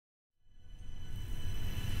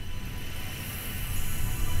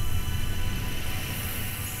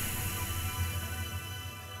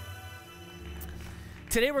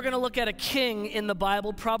Today we're going to look at a king in the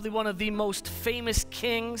Bible, probably one of the most famous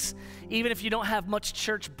kings. Even if you don't have much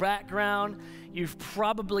church background, you've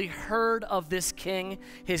probably heard of this king.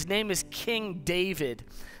 His name is King David.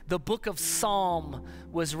 The book of Psalm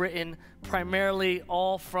was written primarily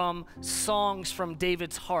all from songs from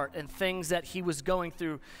David's heart and things that he was going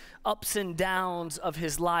through, ups and downs of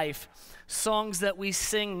his life. Songs that we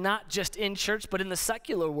sing not just in church, but in the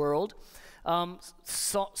secular world.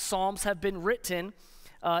 Psalms have been written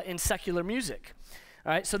in secular music.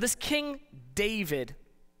 All right, so this King David,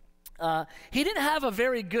 he didn't have a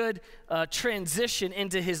very good transition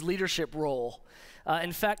into his leadership role.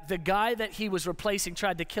 In fact, the guy that he was replacing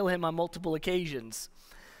tried to kill him on multiple occasions.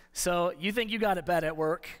 So you think you got it bad at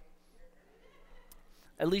work?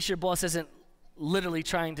 At least your boss isn't literally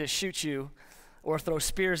trying to shoot you or throw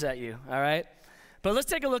spears at you, all right? But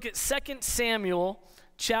let's take a look at 2 Samuel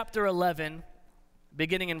chapter 11,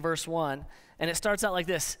 beginning in verse 1. And it starts out like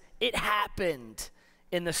this. It happened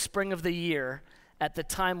in the spring of the year at the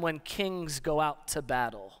time when kings go out to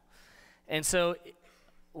battle. And so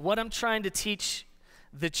what I'm trying to teach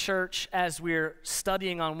the church as we're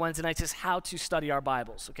studying on Wednesday nights is how to study our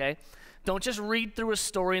Bibles, okay? Don't just read through a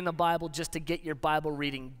story in the Bible just to get your Bible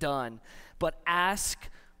reading done, but ask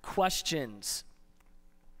questions.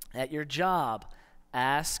 At your job,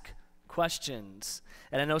 ask questions.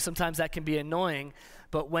 And I know sometimes that can be annoying,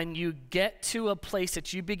 but when you get to a place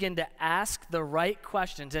that you begin to ask the right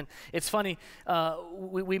questions, and it's funny,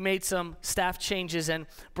 we made some staff changes and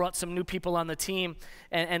brought some new people on the team,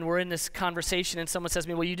 and we're in this conversation, and someone says to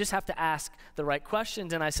me, well, you just have to ask the right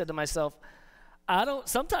questions. And I said to myself,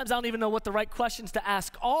 sometimes I don't even know what the right questions to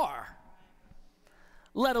ask are,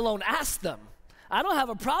 let alone ask them. I don't have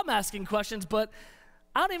a problem asking questions, but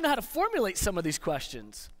I don't even know how to formulate some of these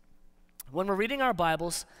questions. When we're reading our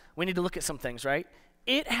Bibles, we need to look at some things, right?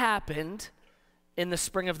 It happened in the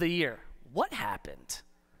spring of the year. What happened?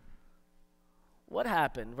 What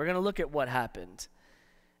happened? We're going to look at what happened.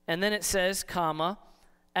 And then it says, comma,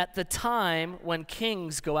 at the time when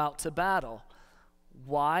kings go out to battle.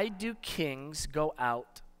 Why do kings go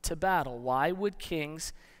out to battle? Why would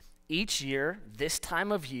kings each year, this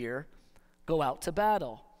time of year, go out to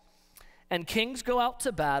battle? And kings go out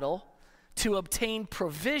to battle to obtain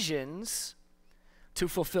provisions to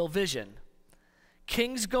fulfill vision.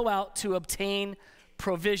 Kings go out to obtain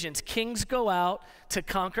provisions. Kings go out to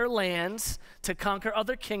conquer lands, to conquer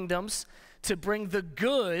other kingdoms, to bring the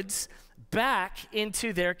goods back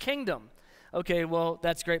into their kingdom. Okay, well,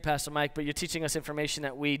 that's great, Pastor Mike, but you're teaching us information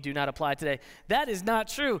that we do not apply today. That is not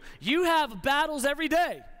true. You have battles every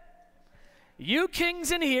day. You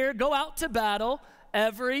kings in here go out to battle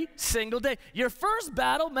every single day. Your first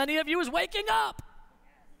battle, many of you, is waking up.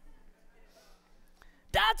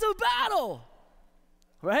 That's a battle,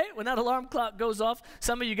 right? When that alarm clock goes off,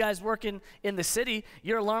 some of you guys working in the city,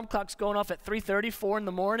 your alarm clock's going off at 3:30, 4 in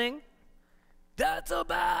the morning. That's a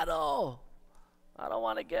battle. I don't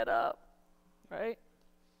want to get up, right?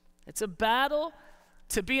 It's a battle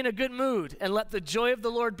to be in a good mood and let the joy of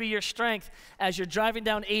the Lord be your strength as you're driving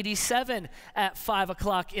down 87 at 5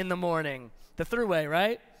 o'clock in the morning. The thruway,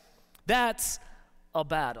 right? That's a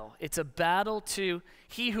battle. It's a battle to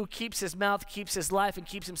he who keeps his mouth, keeps his life, and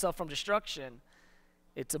keeps himself from destruction.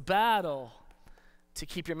 It's a battle to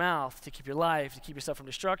keep your mouth, to keep your life, to keep yourself from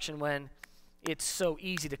destruction when it's so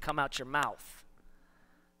easy to come out your mouth,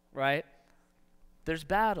 right? There's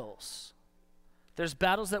battles. There's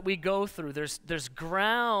battles that we go through. There's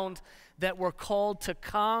ground that we're called to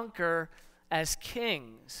conquer as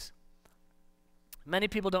kings. Many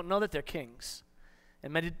people don't know that they're kings.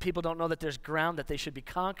 And many people don't know that there's ground that they should be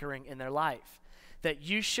conquering in their life. That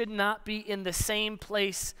you should not be in the same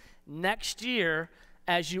place next year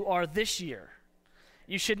as you are this year.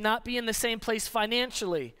 You should not be in the same place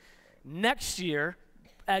financially next year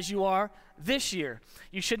as you are this year.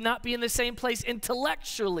 You should not be in the same place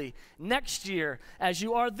intellectually next year as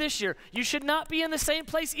you are this year. You should not be in the same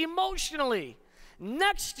place emotionally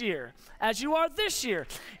next year as you are this year.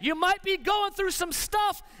 You might be going through some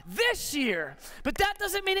stuff this year, but that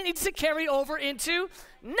doesn't mean it needs to carry over into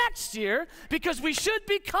next year, because we should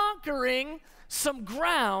be conquering some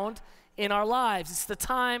ground in our lives. It's the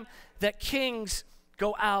time that kings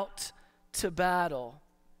go out to battle.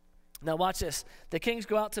 Now watch this. The kings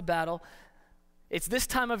go out to battle. It's this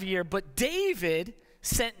time of year, but David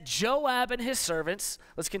sent Joab and his servants.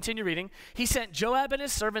 Let's continue reading. He sent Joab and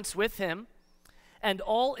his servants with him and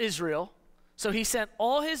all Israel. So he sent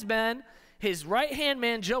all his men, his right-hand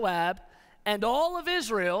man Joab, and all of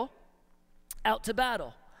Israel out to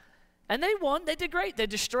battle. And they won. They did great. They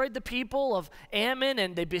destroyed the people of Ammon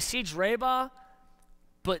and they besieged Rabbah.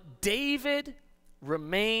 But David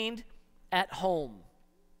remained at home.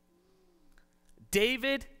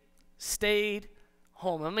 David stayed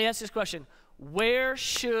home. Let me ask this question. Where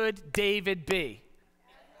should David be?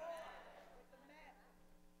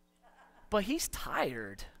 But he's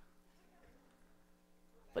tired.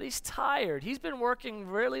 He's been working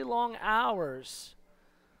really long hours.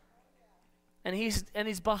 And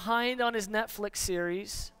he's behind on his Netflix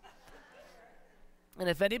series. And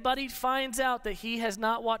if anybody finds out that he has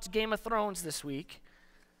not watched Game of Thrones this week,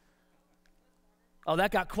 oh,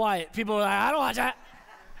 that got quiet. People were like, I don't watch that.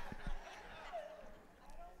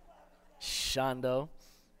 Shondo.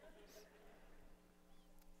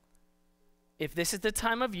 If this is the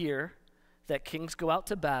time of year that kings go out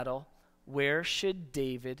to battle, where should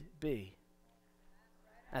David be?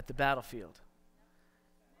 At the battlefield.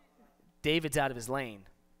 David's out of his lane.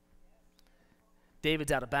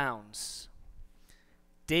 David's out of bounds.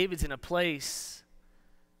 David's in a place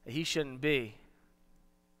that he shouldn't be.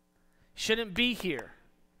 Shouldn't be here.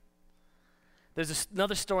 There's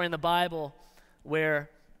another story in the Bible where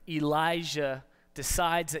Elijah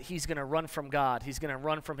decides that he's going to run from God. He's going to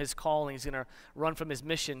run from his calling. He's going to run from his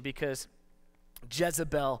mission because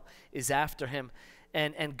Jezebel is after him.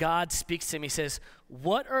 And God speaks to him. He says,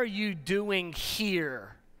 "What are you doing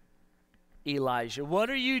here, Elijah? What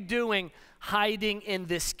are you doing hiding in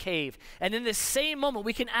this cave?" And in the same moment,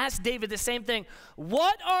 we can ask David the same thing.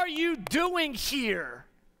 What are you doing here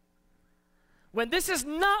when this is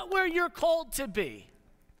not where you're called to be?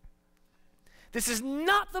 This is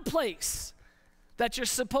not the place that you're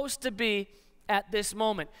supposed to be at this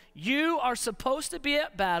moment. You are supposed to be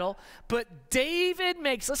at battle, but David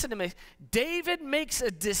makes, listen to me, David makes a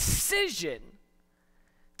decision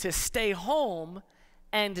to stay home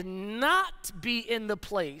and not be in the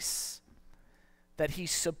place that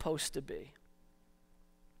he's supposed to be.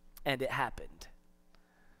 And it happened.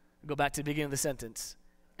 Go back to the beginning of the sentence.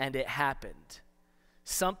 And it happened.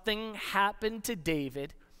 Something happened to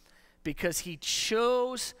David because he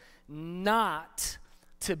chose not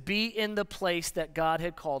to be in the place that God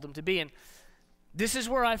had called him to be. And this is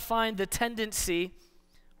where I find the tendency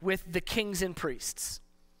with the kings and priests.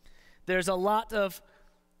 There's a lot of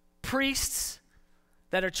priests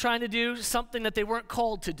that are trying to do something that they weren't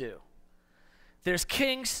called to do. There's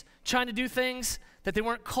kings trying to do things that they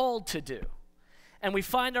weren't called to do. And we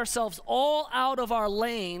find ourselves all out of our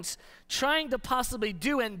lanes trying to possibly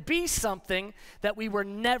do and be something that we were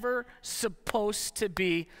never supposed to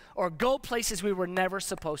be, or go places we were never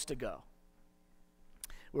supposed to go.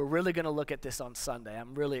 We're really going to look at this on Sunday.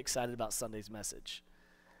 I'm really excited about Sunday's message.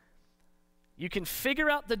 You can figure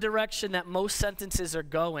out the direction that most sentences are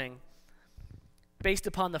going based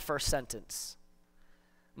upon the first sentence.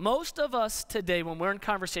 Most of us today, when we're in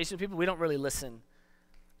conversation with people, we don't really listen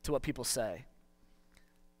to what people say.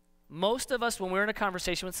 Most of us, when we're in a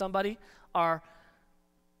conversation with somebody, are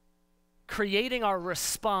creating our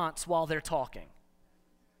response while they're talking.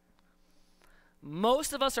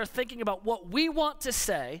 Most of us are thinking about what we want to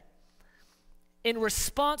say in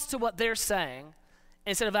response to what they're saying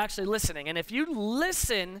instead of actually listening. And if you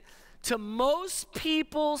listen to most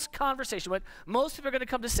people's conversation, what most people are going to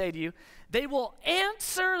come to say to you, they will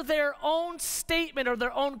answer their own statement or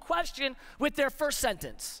their own question with their first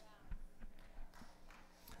sentence.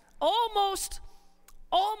 Almost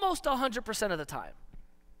 100% of the time,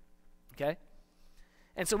 okay?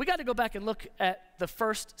 And so we got to go back and look at the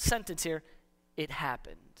first sentence here. It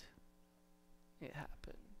happened. It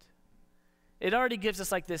happened. It already gives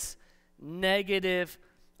us like this negative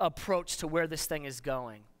approach to where this thing is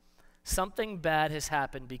going. Something bad has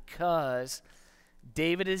happened because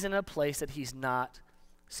David is in a place that he's not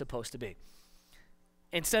supposed to be.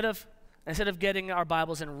 Instead of getting our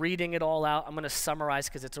Bibles and reading it all out, I'm going to summarize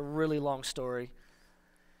because it's a really long story.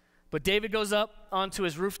 But David goes up onto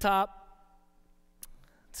his rooftop.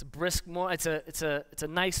 It's a brisk morning. It's a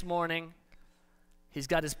nice morning. He's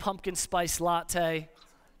got his pumpkin spice latte,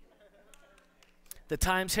 the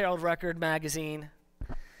Times Herald Record magazine,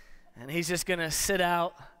 and he's just going to sit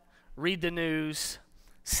out, read the news,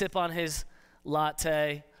 sip on his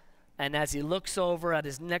latte, and as he looks over at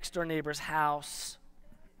his next door neighbor's house,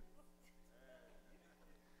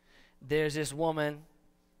 there's this woman,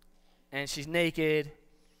 and she's naked,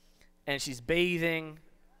 and she's bathing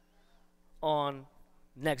on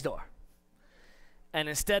next door. And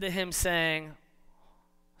instead of him saying,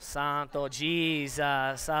 Santo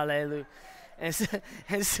Jesus, hallelujah,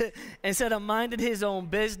 instead of minding his own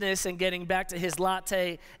business and getting back to his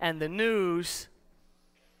latte and the news,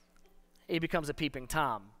 he becomes a peeping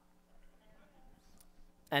Tom.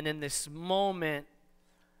 And in this moment,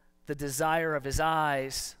 the desire of his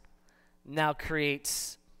eyes now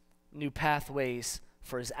creates new pathways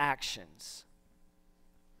for his actions.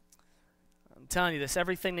 I'm telling you this,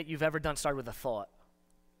 everything that you've ever done started with a thought.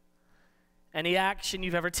 Any action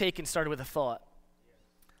you've ever taken started with a thought.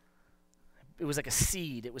 It was like a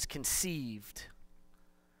seed. It was conceived.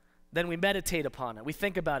 Then we meditate upon it. We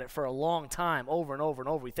think about it for a long time, over and over and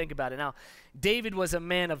over. We think about it. Now, David was a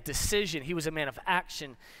man of decision. He was a man of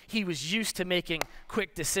action. He was used to making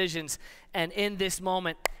quick decisions. And in this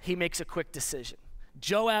moment, he makes a quick decision.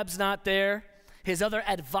 Joab's not there. His other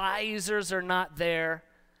advisors are not there.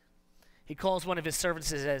 He calls one of his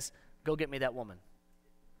servants and says, go get me that woman.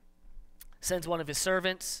 Sends one of his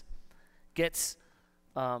servants, gets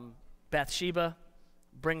Bathsheba,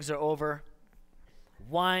 brings her over,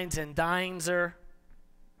 wines and dines her,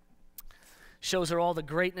 shows her all the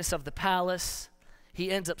greatness of the palace. He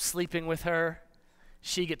ends up sleeping with her.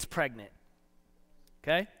 She gets pregnant.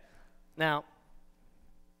 Okay? Now,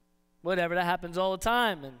 whatever, that happens all the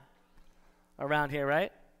time and around here,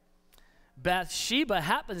 right? Bathsheba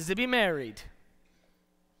happens to be married.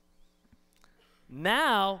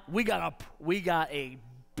 Now, we got a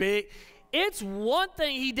big, it's one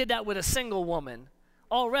thing he did that with a single woman.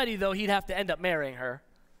 Already, though, he'd have to end up marrying her.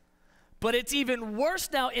 But it's even worse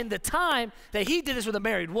now in the time that he did this with a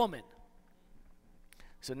married woman.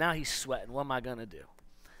 So now he's sweating. What am I going to do?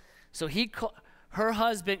 So her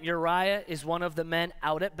husband, Uriah, is one of the men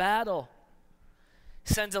out at battle.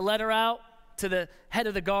 Sends a letter out to the head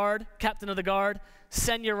of the guard, captain of the guard,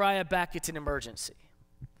 send Uriah back. It's an emergency.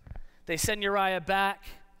 They send Uriah back.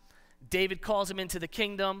 David calls him into the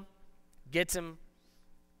kingdom, gets him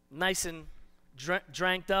nice and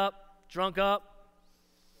drunk up,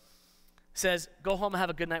 says, go home and have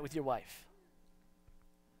a good night with your wife.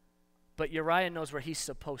 But Uriah knows where he's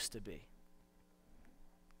supposed to be.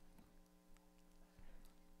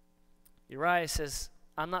 Uriah says,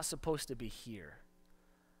 I'm not supposed to be here.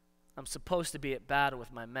 I'm supposed to be at battle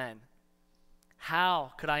with my men.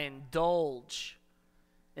 How could I indulge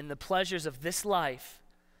in the pleasures of this life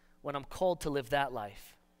when I'm called to live that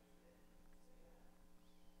life?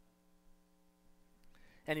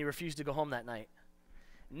 And he refused to go home that night.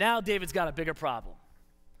 Now David's got a bigger problem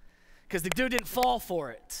because the dude didn't fall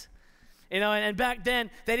for it. You know, and back then,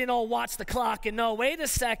 they didn't all watch the clock and know, wait a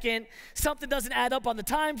second, something doesn't add up on the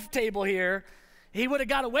timetable here. He would have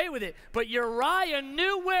got away with it. But Uriah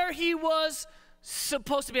knew where he was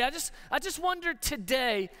supposed to be. I just wonder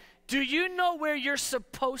today, do you know where you're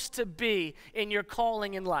supposed to be in your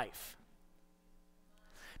calling in life?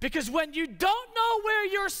 Because when you don't know where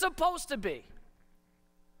you're supposed to be,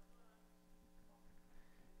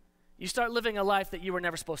 you start living a life that you were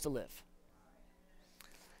never supposed to live.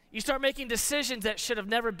 You start making decisions that should have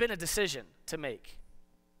never been a decision to make.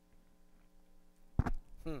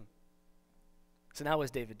 So now what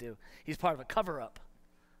does David do? He's part of a cover-up.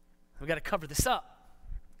 We've got to cover this up.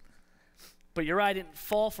 But Uriah didn't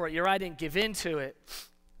fall for it. Uriah didn't give in to it.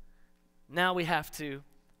 Now we have to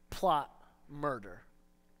plot murder.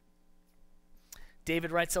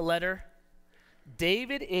 David writes a letter.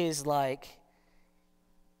 David is like,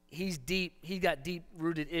 he's got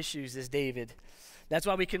deep-rooted issues, this David. That's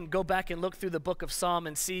why we can go back and look through the book of Psalm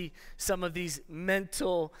and see some of these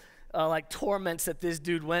mental torments that this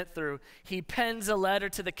dude went through. He pens a letter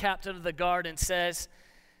to the captain of the guard and says,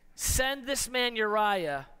 send this man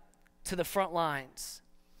Uriah to the front lines.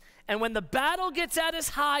 And when the battle gets at its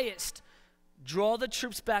highest, draw the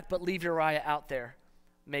troops back, but leave Uriah out there.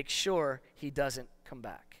 Make sure he doesn't come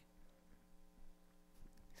back.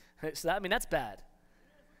 So that's bad.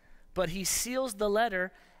 But he seals the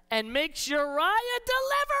letter and makes Uriah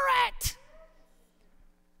deliver it.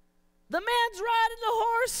 The man's riding the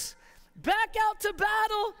horse back out to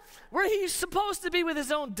battle where he's supposed to be with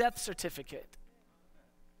his own death certificate.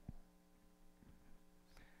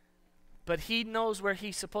 But he knows where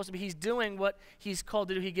he's supposed to be. He's doing what he's called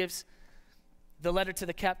to do. He gives the letter to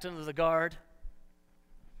the captain of the guard.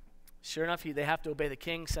 Sure enough, they have to obey the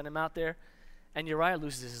king, send him out there, and Uriah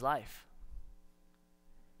loses his life.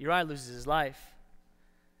 Uriah loses his life.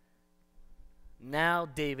 Now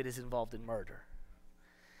David is involved in murder.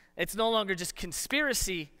 It's no longer just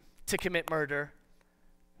conspiracy to commit murder.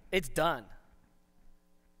 It's done.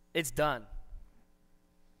 It's done.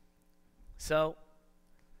 So,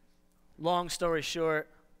 long story short,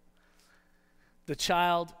 the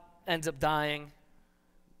child ends up dying.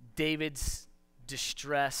 David's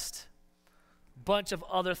distressed. Bunch of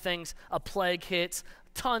other things. A plague hits.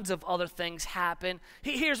 Tons of other things happen.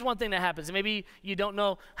 Here's one thing that happens. And maybe you don't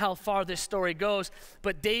know how far this story goes,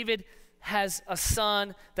 but David has a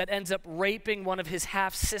son that ends up raping one of his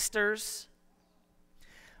half-sisters.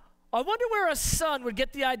 I wonder where a son would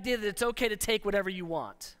get the idea that it's okay to take whatever you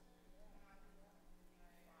want.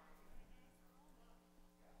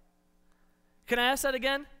 Can I ask that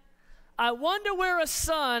again? I wonder where a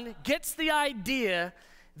son gets the idea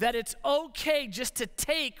that it's okay just to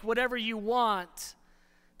take whatever you want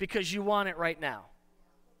because you want it right now.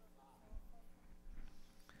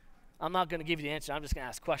 I'm not going to give you the answer. I'm just going to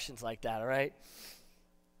ask questions like that, all right?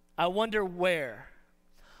 I wonder where.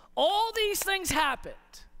 All these things happened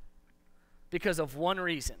because of one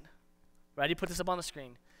reason. Ready? Put this up on the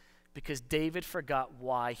screen. Because David forgot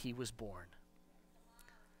why he was born.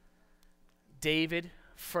 David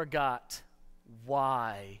forgot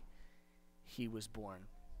why he was born.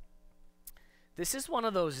 This is one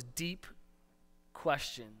of those deep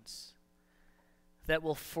questions that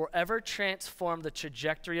will forever transform the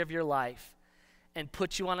trajectory of your life and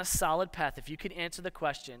put you on a solid path if you can answer the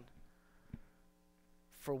question,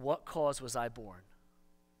 for what cause was I born?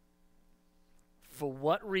 For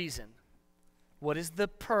what reason? What is the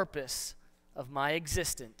purpose of my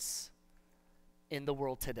existence in the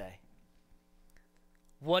world today?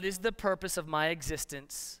 What is the purpose of my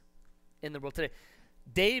existence in the world today?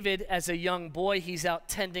 David, as a young boy, he's out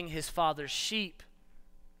tending his father's sheep.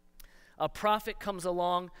 A prophet comes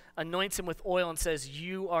along, anoints him with oil, and says,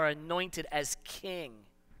 "You are anointed as king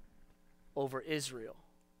over Israel."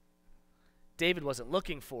 David wasn't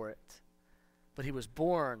looking for it, but he was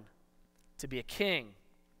born to be a king.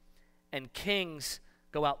 And kings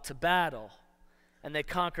go out to battle, and they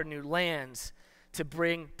conquer new lands to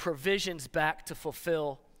bring provisions back to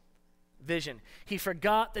fulfill vision. He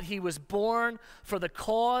forgot that he was born for the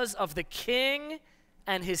cause of the king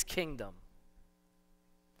and his kingdom.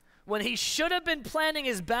 When he should have been planning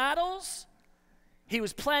his battles, he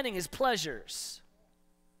was planning his pleasures.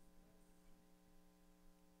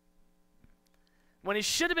 When he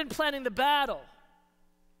should have been planning the battle,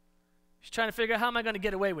 he's trying to figure out, how am I going to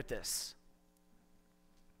get away with this?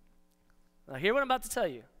 Now, hear what I'm about to tell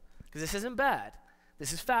you, because this isn't bad.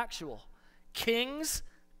 This is factual. Kings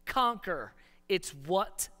conquer. It's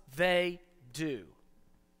what they do.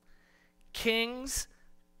 Kings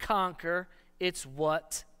conquer. It's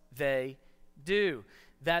what they do.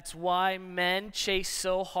 That's why men chase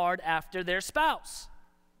so hard after their spouse.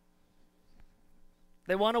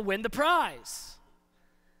 They want to win the prize.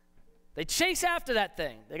 They chase after that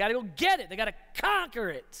thing. They got to go get it. They got to conquer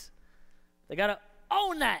it. They got to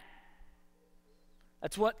own that.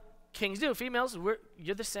 That's what kings do. Females,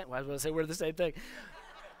 you're the same. Well, I was going to say we're the same thing.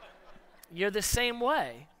 You're the same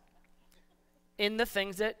way in the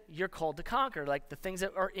things that you're called to conquer, like the things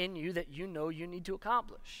that are in you that you know you need to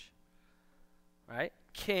accomplish. Right?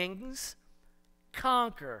 Kings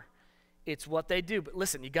conquer. It's what they do. But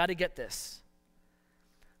listen, you got to get this.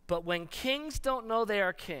 But when kings don't know they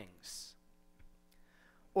are kings,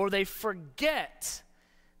 or they forget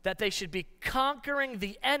that they should be conquering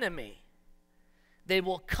the enemy, they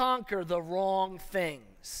will conquer the wrong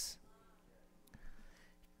things.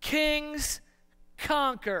 Kings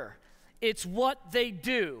conquer. It's what they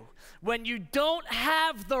do. When you don't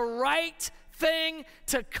have the right thing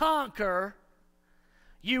to conquer,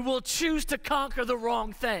 you will choose to conquer the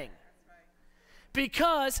wrong thing.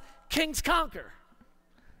 Because kings conquer.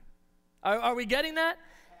 Are we getting that?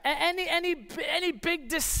 Any big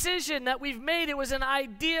decision that we've made, it was an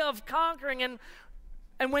idea of conquering, and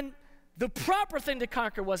when the proper thing to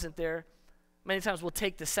conquer wasn't there, many times we'll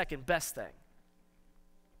take the second best thing.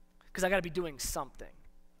 Because I got to be doing something.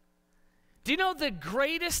 Do you know the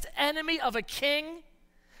greatest enemy of a king?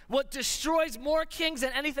 What destroys more kings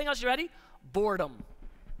than anything else? You ready? Boredom.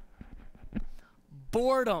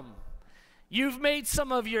 Boredom. You've made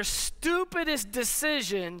some of your stupidest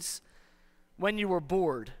decisions when you were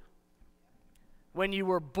bored. When you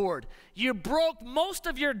were bored. You broke most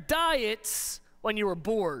of your diets when you were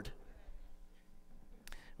bored.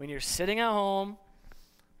 When you're sitting at home,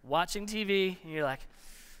 watching TV, and you're like,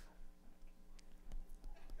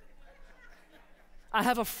 I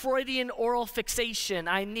have a Freudian oral fixation.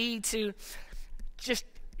 I need to just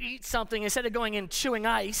eat something instead of going and chewing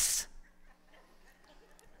ice.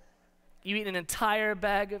 You eat an entire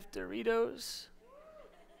bag of Doritos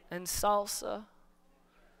and salsa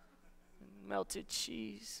and melted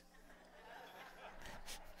cheese.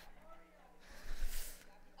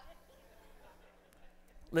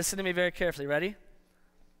 Listen to me very carefully. Ready?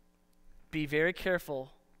 Be very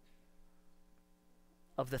careful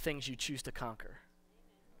of the things you choose to conquer.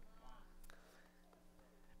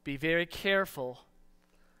 Be very careful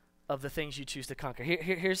of the things you choose to conquer.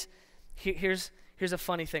 Here's a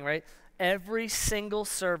funny thing, right? Every single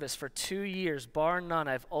service for 2 years, bar none,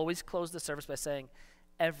 I've always closed the service by saying,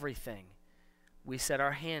 everything we set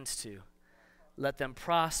our hands to, let them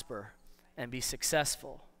prosper and be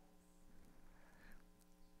successful.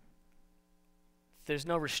 There's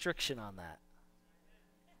no restriction on that.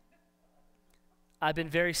 I've been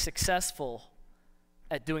very successful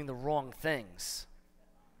at doing the wrong things.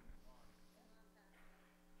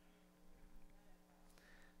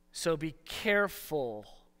 So be careful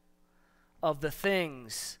of the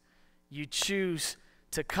things you choose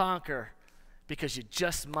to conquer, because you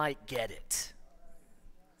just might get it.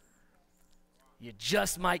 You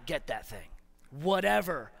just might get that thing.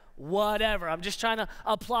 Whatever. I'm just trying to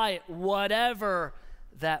apply it. Whatever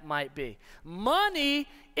that might be. Money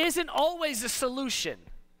isn't always a solution.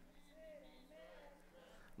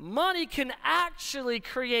 Money can actually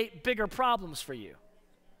create bigger problems for you.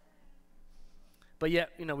 But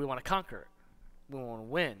yet, we want to conquer it. We want to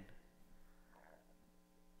win.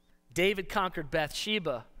 David conquered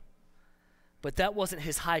Bathsheba, but that wasn't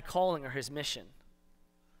his high calling or his mission.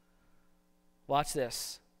 Watch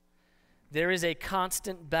this. There is a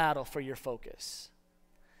constant battle for your focus.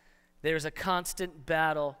 There's a constant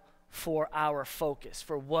battle for our focus,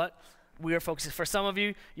 for what we are focusing. For some of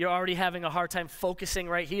you, you're already having a hard time focusing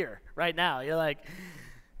right here, right now. You're like,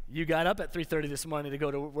 you got up at 3:30 this morning to go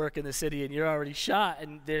to work in the city, and you're already shot,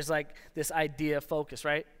 and there's like this idea of focus,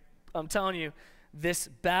 right? I'm telling you, this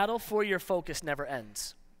battle for your focus never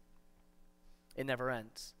ends. It never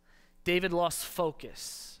ends. David lost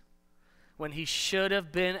focus when he should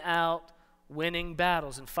have been out winning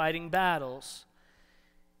battles and fighting battles.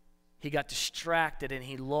 He got distracted and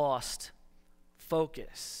he lost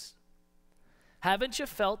focus. Haven't you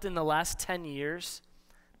felt in the last 10 years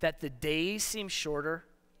that the days seem shorter?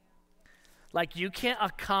 Like you can't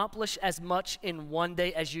accomplish as much in one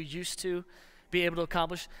day as you used to be able to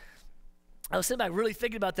accomplish. I was sitting back really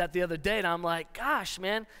thinking about that the other day, and I'm like, gosh,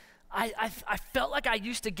 man, I felt like I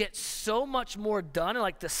used to get so much more done, and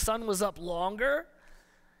like the sun was up longer.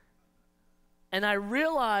 And I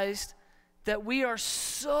realized that we are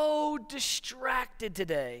so distracted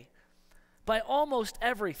today by almost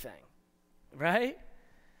everything, right?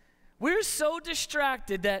 We're so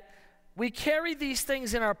distracted that we carry these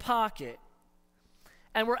things in our pocket,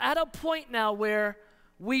 and we're at a point now where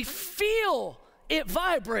we feel it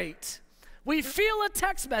vibrate. We feel a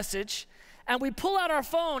text message, and we pull out our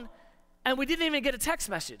phone, and we didn't even get a text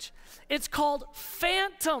message. It's called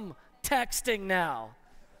phantom texting now.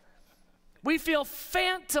 We feel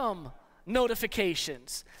phantom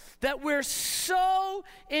notifications, that we're so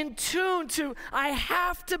in tune to, I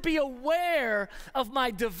have to be aware of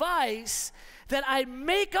my device, that I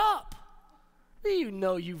make up. You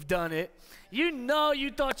know you've done it. You know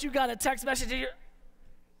you thought you got a text message.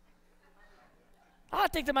 I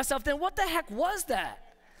think to myself, then what the heck was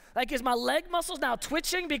that? Like, is my leg muscles now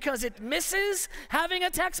twitching because it misses having a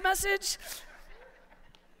text message?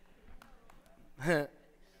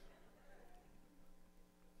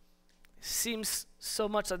 Seems so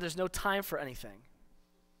much like there's no time for anything.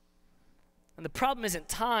 And the problem isn't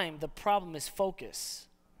time, the problem is focus.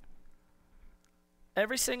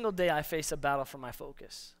 Every single day I face a battle for my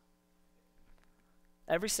focus.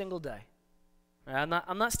 Every single day. I'm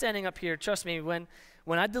not standing up here, trust me, when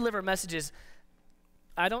I deliver messages,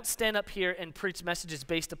 I don't stand up here and preach messages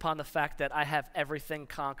based upon the fact that I have everything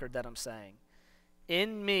conquered that I'm saying.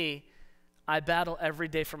 In me, I battle every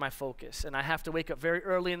day for my focus, and I have to wake up very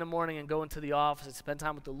early in the morning and go into the office and spend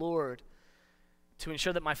time with the Lord to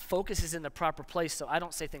ensure that my focus is in the proper place so I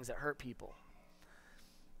don't say things that hurt people.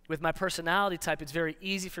 With my personality type, it's very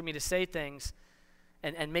easy for me to say things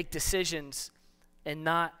and make decisions and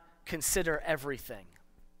not consider everything.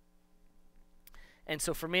 And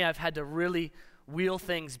so for me, I've had to really wheel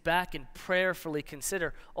things back and prayerfully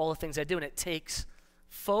consider all the things I do, and it takes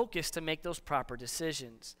focus to make those proper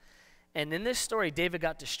decisions. And in this story, David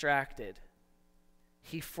got distracted.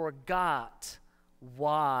 He forgot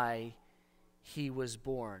why he was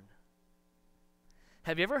born.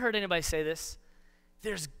 Have you ever heard anybody say this?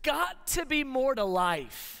 There's got to be more to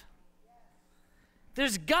life.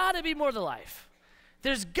 There's got to be more to life.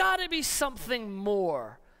 There's got to be something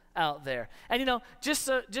more out there. And just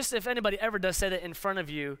if anybody ever does say that in front of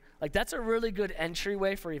you, like that's a really good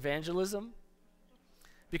entryway for evangelism,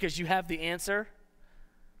 because you have the answer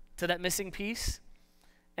to that missing piece.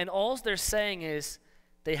 And all they're saying is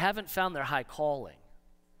they haven't found their high calling.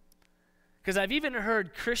 Because I've even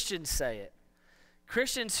heard Christians say it.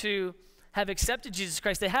 Christians who have accepted Jesus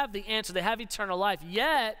Christ, they have the answer, they have eternal life,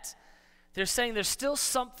 yet they're saying there's still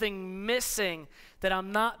something missing, that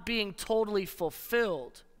I'm not being totally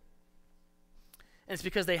fulfilled. And it's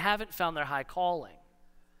because they haven't found their high calling.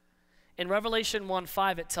 In Revelation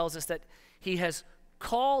 1:5, it tells us that he has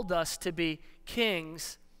called us to be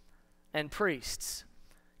kings and priests.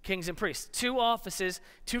 Kings and priests. Two offices,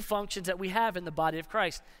 two functions that we have in the body of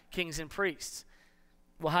Christ, kings and priests.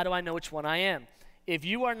 Well, how do I know which one I am? if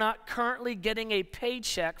you are not currently getting a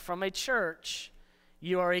paycheck from a church,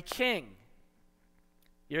 you are a king.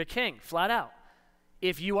 You're a king, flat out.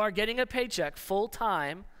 If you are getting a paycheck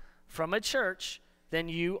full-time from a church, then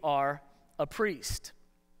you are a priest,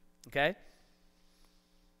 okay?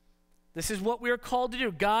 This is what we are called to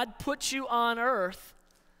do. God puts you on earth,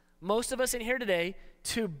 most of us in here today,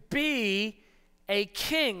 to be a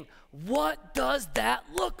king. What does that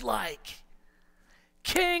look like?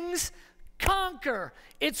 Kings conquer.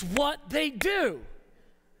 It's what they do.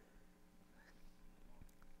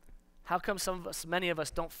 How come many of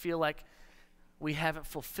us don't feel like we haven't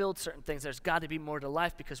fulfilled certain things? There's got to be more to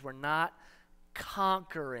life because we're not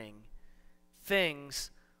conquering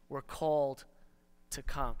things we're called to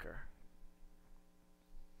conquer.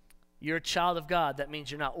 You're a child of God. That means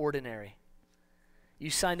you're not ordinary. You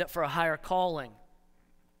signed up for a higher calling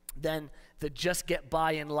than the just get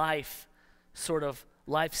by in life sort of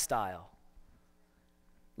lifestyle.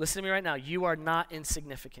 Listen to me right now. You are not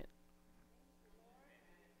insignificant.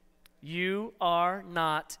 You are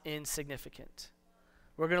not insignificant.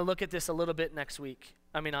 We're going to look at this a little bit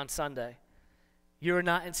on Sunday. You are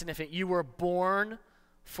not insignificant. You were born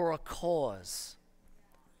for a cause.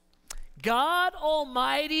 God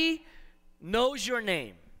Almighty knows your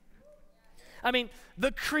name.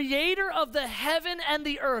 The creator of the heaven and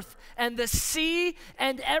the earth and the sea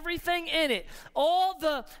and everything in it, all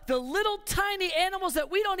the little tiny animals that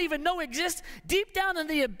we don't even know exist deep down in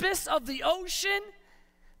the abyss of the ocean,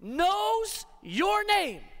 knows your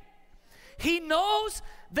name. He knows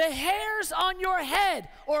the hairs on your head,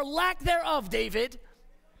 or lack thereof, David.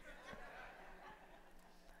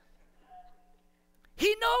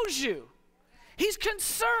 He knows you. He's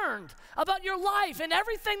concerned about your life and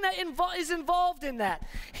everything that is involved in that.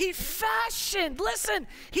 He fashioned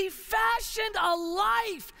a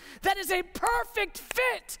life that is a perfect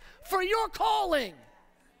fit for your calling.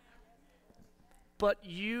 But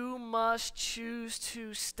you must choose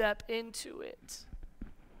to step into it.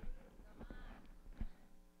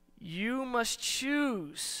 You must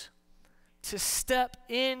choose to step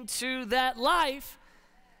into that life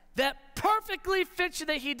that perfectly fits you,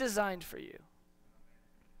 that He designed for you.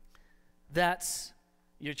 That's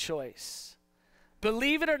your choice.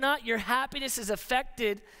 Believe it or not, your happiness is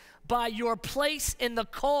affected by your place in the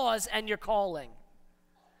cause and your calling.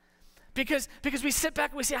 Because we sit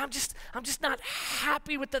back and we say, I'm just not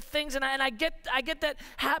happy with the things, and I get that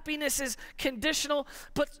happiness is conditional,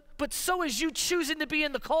 but so is you choosing to be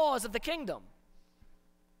in the cause of the kingdom.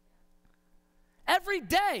 Every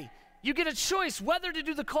day you get a choice whether to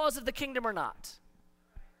do the cause of the kingdom or not.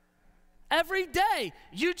 Every day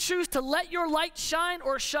you choose to let your light shine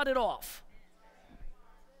or shut it off.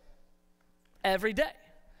 Every day.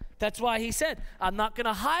 That's why He said, I'm not going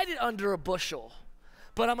to hide it under a bushel,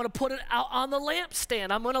 but I'm going to put it out on the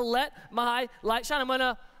lampstand. I'm going to let my light shine. I'm going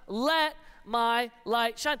to let my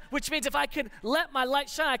light shine, which means if I can let my light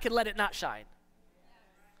shine, I can let it not shine.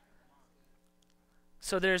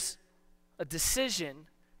 So there's a decision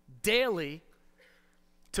daily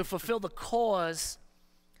to fulfill the cause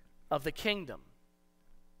of the kingdom.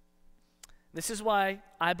 This is why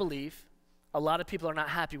I believe a lot of people are not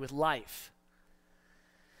happy with life.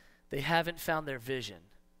 They haven't found their vision.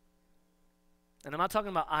 And I'm not talking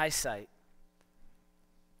about eyesight.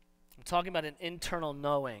 I'm talking about an internal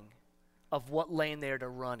knowing of what lane they are to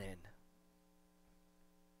run in.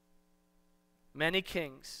 Many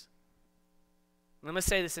kings. I'm going to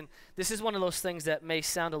say this, and this is one of those things that may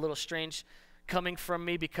sound a little strange coming from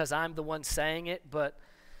me because I'm the one saying it, but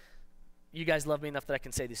you guys love me enough that I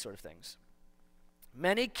can say these sort of things.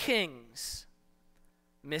 Many kings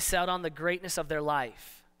miss out on the greatness of their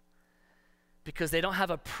life because they don't have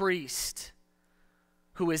a priest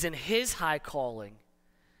who is in his high calling,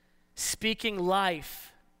 speaking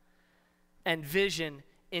life and vision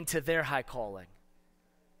into their high calling.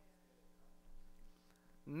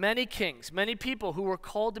 Many kings, many people who were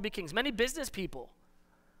called to be kings, many business people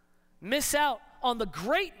miss out on the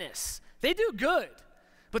greatness. They do good,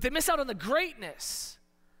 but they miss out on the greatness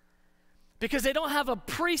because they don't have a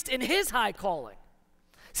priest in his high calling.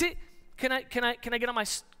 See, can I get on my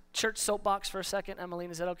church soapbox for a second, Emmeline?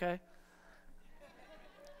 Is that okay?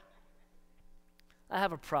 I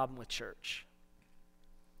have a problem with church.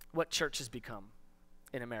 What church has become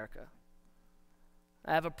in America.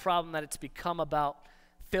 I have a problem that it's become about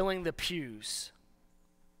filling the pews.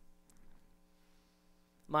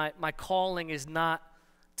 My calling is not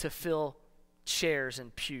to fill chairs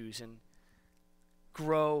and pews and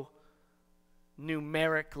grow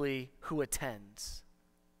numerically who attends.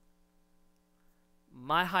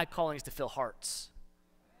 My high calling is to fill hearts.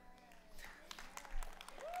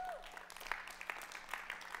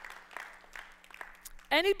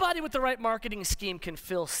 Anybody with the right marketing scheme can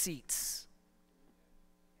fill seats.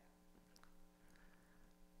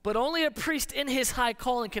 But only a priest in his high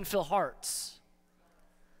calling can fill hearts.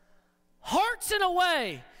 Hearts in a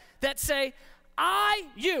way that say,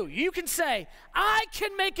 you can say, I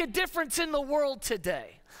can make a difference in the world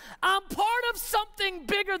today. I'm part of something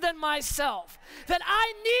bigger than myself, that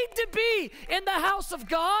I need to be in the house of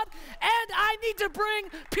God, and I need to bring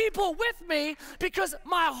people with me because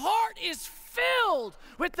my heart is filled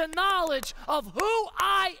with the knowledge of who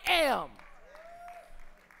I am.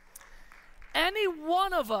 Any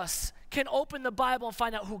one of us can open the Bible and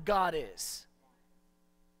find out who God is.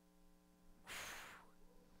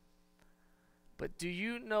 But do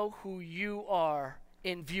you know who you are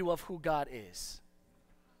in view of who God is?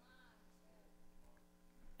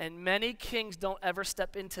 And many kings don't ever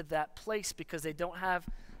step into that place because they don't have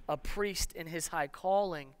a priest in his high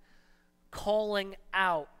calling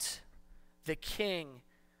out the king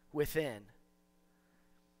within.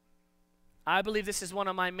 I believe this is one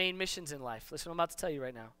of my main missions in life. Listen what I'm about to tell you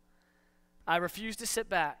right now. I refuse to sit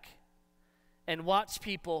back and watch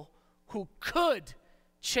people who could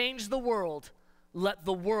change the world let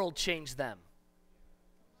the world change them.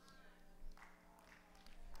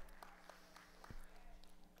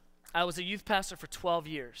 I was a youth pastor for 12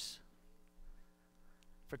 years.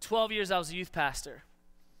 For 12 years, I was a youth pastor.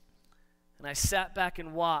 And I sat back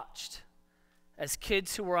and watched as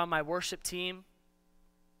kids who were on my worship team,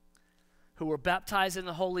 who were baptized in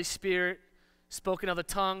the Holy Spirit, spoke in other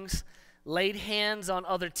tongues, laid hands on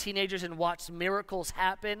other teenagers and watched miracles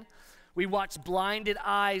happen. We watched blinded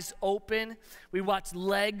eyes open. We watched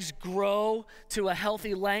legs grow to a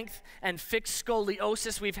healthy length and fix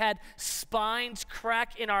scoliosis. We've had spines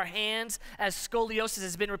crack in our hands as scoliosis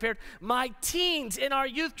has been repaired. My teens in our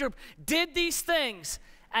youth group did these things.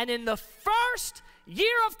 And in the first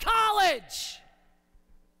year of college,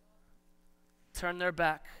 turned their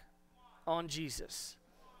back on Jesus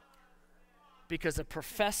because a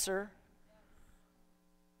professor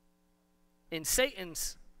in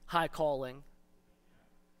Satan's high calling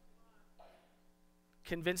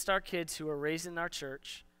convinced our kids who were raised in our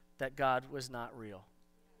church that God was not real.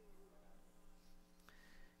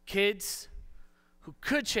 Kids who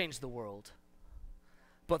could change the world,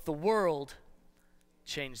 but the world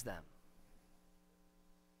changed them.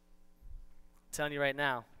 I'm telling you right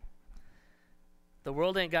now, the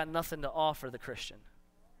world ain't got nothing to offer the Christian.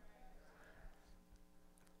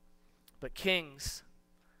 But kings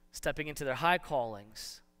stepping into their high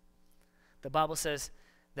callings, the Bible says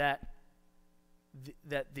that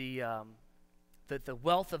the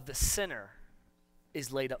wealth of the sinner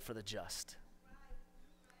is laid up for the just.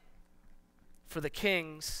 For the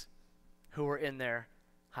kings who are in their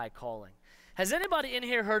high calling. Has anybody in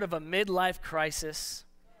here heard of a midlife crisis?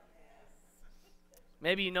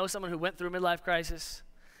 Maybe you know someone who went through a midlife crisis.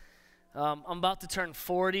 I'm about to turn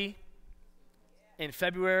 40 in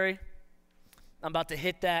February. I'm about to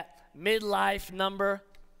hit that midlife number.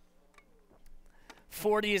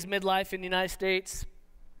 40 is midlife in the United States.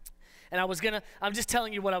 And I'm just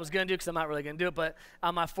telling you what I was going to do because I'm not really going to do it, but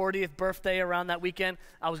on my 40th birthday around that weekend,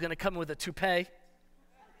 I was going to come with a toupee.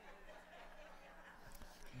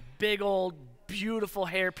 Big old, beautiful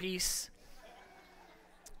hairpiece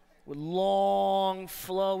with long,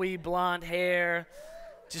 flowy blonde hair,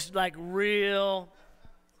 just like real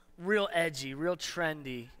edgy, real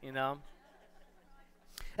trendy, you know.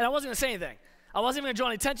 And I wasn't going to say anything. I wasn't even going to draw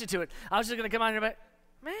any attention to it. I was just going to come out here and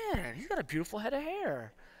be like, man, he's got a beautiful head of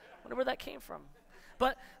hair. I wonder where that came from.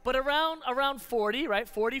 But around 40, right,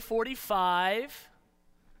 40, 45,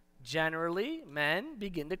 generally, men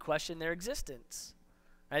begin to question their existence.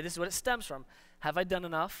 Right, this is what it stems from. Have I done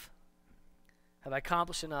enough? Have I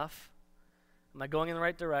accomplished enough? Am I going in the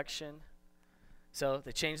right direction? So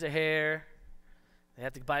they change their hair. They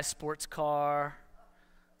have to buy a sports car,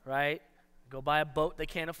 right? Go buy a boat they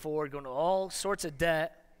can't afford, go into all sorts of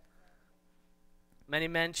debt. Many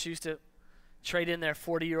men choose to trade in their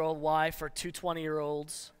 40-year-old wife for two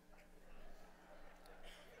 20-year-olds.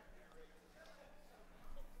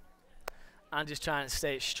 I'm just trying to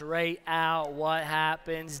say straight out what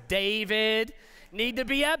happens. David, need to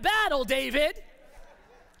be at battle, David.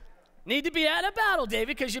 Need to be at a battle,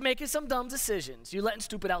 David, because you're making some dumb decisions. You're letting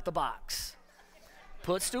stupid out the box.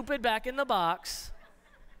 Put stupid back in the box,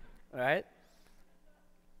 all right?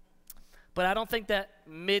 But I don't think that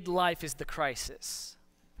midlife is the crisis.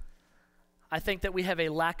 I think that we have a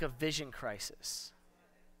lack of vision crisis.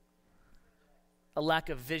 A lack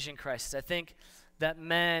of vision crisis. I think that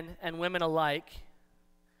men and women alike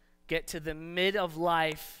get to the mid of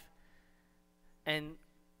life and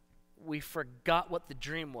we forgot what the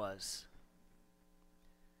dream was.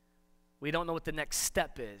 We don't know what the next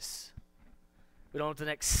step is. We don't know what the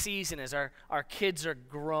next season is. Our kids are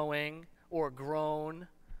growing or grown.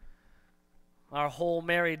 Our whole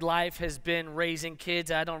married life has been raising kids.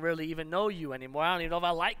 I don't really even know you anymore. I don't even know if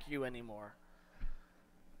I like you anymore.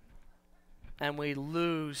 And we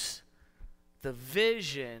lose the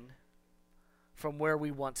vision from where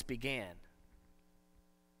we once began.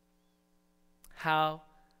 How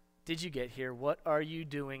did you get here? What are you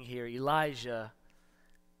doing here? Elijah,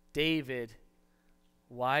 David,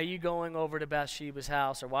 why are you going over to Bathsheba's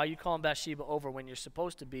house? Or why are you calling Bathsheba over when you're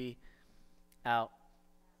supposed to be out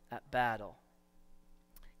at battle?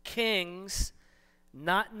 Kings,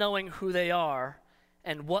 not knowing who they are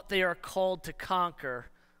and what they are called to conquer,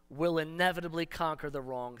 will inevitably conquer the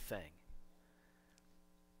wrong thing.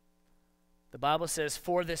 The Bible says,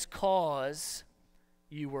 for this cause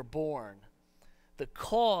you were born. The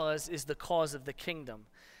cause is the cause of the kingdom.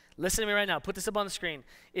 Listen to me right now. Put this up on the screen.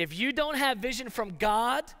 If you don't have vision from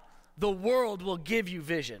God, the world will give you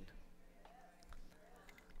vision.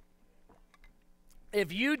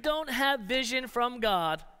 If you don't have vision from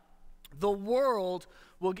God, the world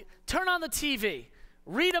will turn on the TV,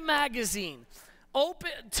 read a magazine,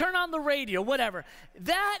 turn on the radio, whatever.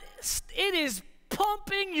 It is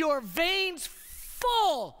pumping your veins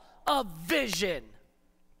full of vision.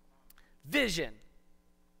 Vision.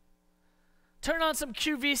 Turn on some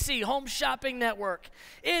QVC, Home Shopping Network.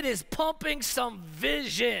 It is pumping some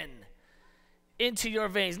vision into your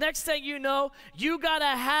veins. Next thing you know, you gotta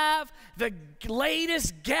have the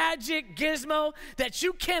latest gadget gizmo that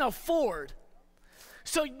you can't afford.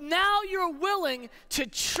 So now you're willing to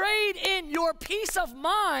trade in your peace of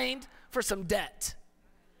mind for some debt.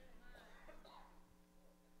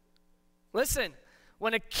 Listen,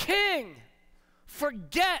 when a king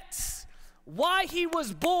forgets why he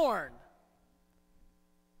was born,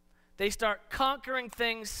 they start conquering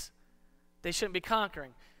things they shouldn't be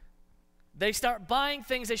conquering. They start buying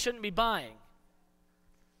things they shouldn't be buying.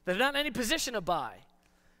 They're not in any position to buy.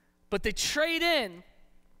 But they trade in,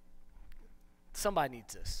 somebody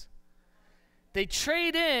needs this. They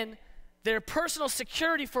trade in their personal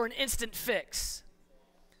security for an instant fix.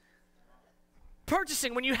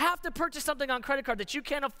 Purchasing, when you have to purchase something on credit card that you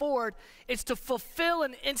can't afford, it's to fulfill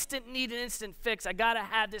an instant need, an instant fix. I gotta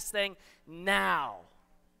have this thing now.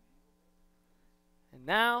 And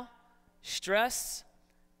now, stress,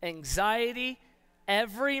 anxiety,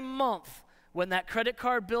 every month when that credit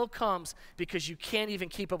card bill comes because you can't even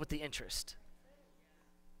keep up with the interest.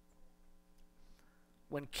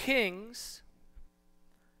 When kings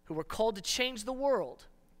who were called to change the world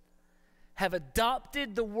have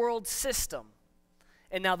adopted the world system,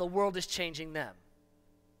 and now the world is changing them.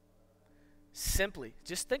 Simply,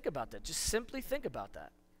 just think about that. Just simply think about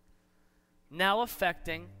that. Now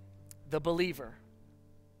affecting the believer.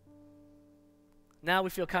 Now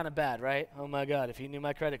we feel kind of bad, right? Oh my God, if you knew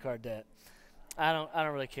my credit card debt. I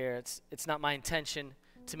don't really care. It's not my intention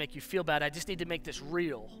to make you feel bad. I just need to make this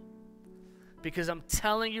real. Because I'm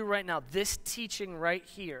telling you right now, this teaching right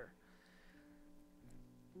here,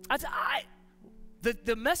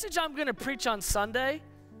 the message I'm going to preach on Sunday,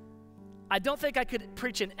 I don't think I could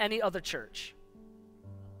preach in any other church.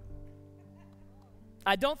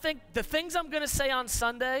 I don't think the things I'm going to say on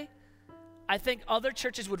Sunday, I think other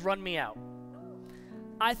churches would run me out.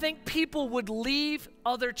 I think people would leave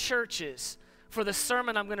other churches for the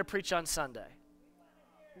sermon I'm going to preach on Sunday.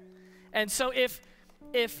 And so if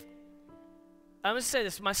I'm going to say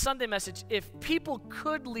this, my Sunday message, if people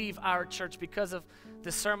could leave our church because of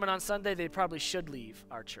the sermon on Sunday, they probably should leave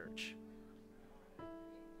our church.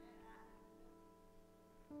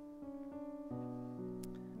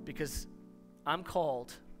 Because I'm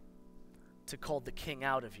called to call the king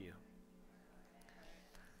out of you.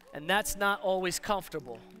 And that's not always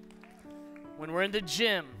comfortable. When we're in the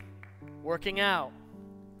gym, working out,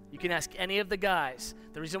 you can ask any of the guys.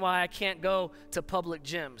 The reason why I can't go to public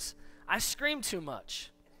gyms, I scream too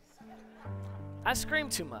much. I scream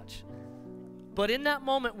too much. But in that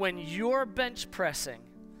moment when you're bench pressing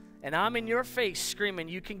and I'm in your face screaming,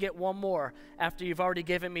 you can get one more after you've already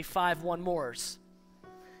given me 5 one-mores,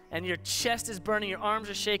 and your chest is burning, your arms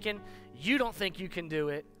are shaking, you don't think you can do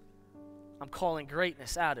it, I'm calling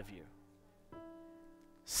greatness out of you.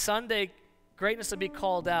 Sunday, greatness will be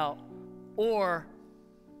called out, or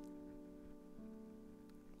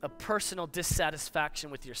a personal dissatisfaction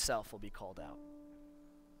with yourself will be called out.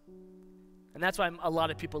 And that's why a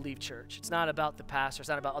lot of people leave church. It's not about the pastor, it's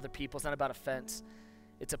not about other people, it's not about offense.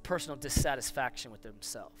 It's a personal dissatisfaction with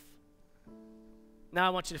themselves. Now I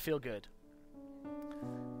want you to feel good.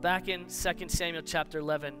 Back in 2 Samuel chapter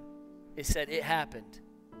 11, it said it happened.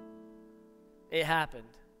 It happened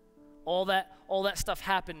All that stuff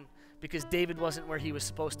happened because David wasn't where he was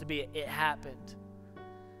supposed to be. It happened.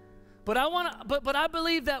 But I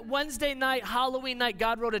believe that Wednesday night, Halloween night,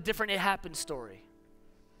 God wrote a different "it happened" story.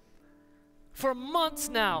 For months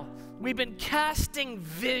now, we've been casting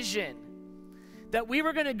vision that we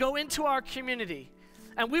were going to go into our community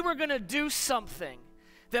and we were going to do something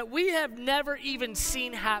that we have never even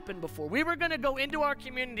seen happen before. We were going to go into our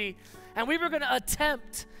community and we were going to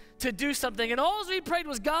attempt to do something. And all we prayed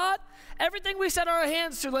was, God, everything we set our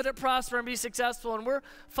hands to, let it prosper and be successful, and we're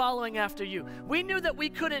following after you. We knew that we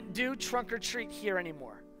couldn't do trunk or treat here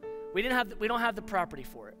anymore. We don't have the property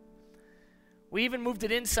for it. We even moved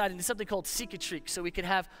it inside into something called Seek-a-Treat so we could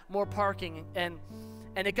have more parking, and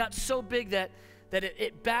it got so big that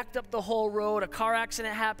it backed up the whole road. A car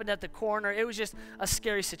accident happened at the corner. It was just a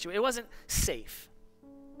scary situation. It wasn't safe.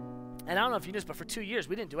 And I don't know if you knew this, but for 2 years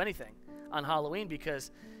we didn't do anything on Halloween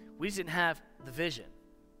because we just didn't have the vision.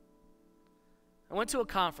 I went to a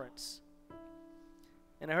conference,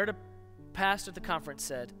 and I heard a pastor at the conference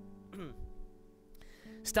said,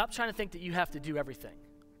 stop trying to think that you have to do everything.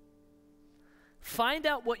 Find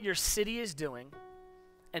out what your city is doing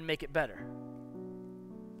and make it better.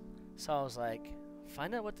 So I was like,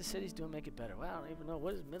 find out what the city's doing, make it better. Well, I don't even know,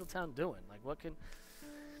 what is Middletown doing? Like, what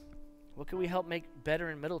can we help make better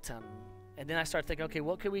in Middletown? And then I started thinking, okay,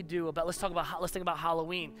 what can we do about, let's think about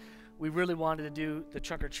Halloween. We really wanted to do the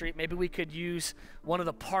trunk or treat. Maybe we could use one of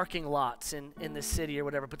the parking lots in the city or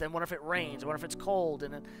whatever, but then what if it rains? What if it's cold?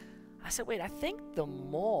 And then I said, wait, I think the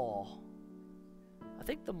mall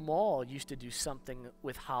used to do something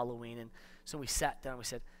with Halloween. And so we sat down and we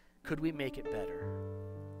said, could we make it better?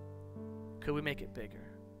 Could we make it bigger?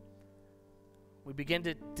 We began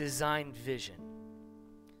to design vision.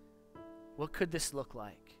 What could this look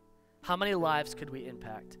like? How many lives could we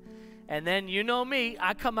impact? And then, you know me,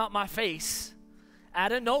 I come out my face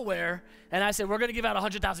out of nowhere, and I said, we're going to give out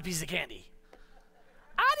 100,000 pieces of candy.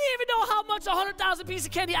 I didn't even know how much 100,000 pieces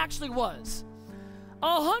of candy actually was.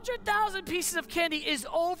 100,000 pieces of candy is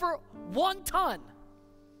over 1 ton.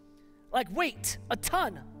 Like weight, a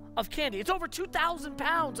ton of candy. It's over 2,000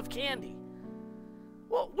 pounds of candy.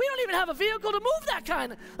 Well, we don't even have a vehicle to move that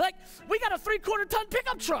kind. Like, we got a 3/4 ton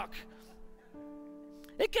pickup truck.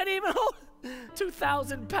 It can't even hold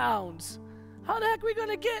 2,000 pounds. How the heck are we going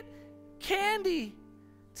to get candy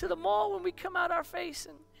to the mall when we come out our face?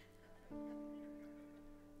 And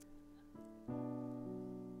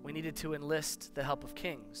we needed to enlist the help of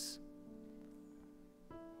kings.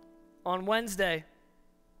 On Wednesday,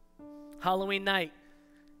 Halloween night,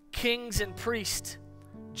 kings and priests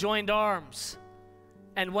joined arms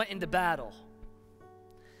and went into battle.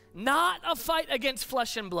 Not a fight against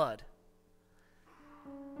flesh and blood.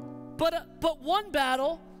 But one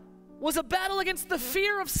battle was a battle against the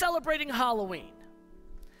fear of celebrating Halloween.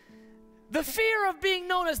 The fear of being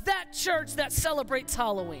known as that church that celebrates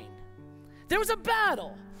Halloween. There was a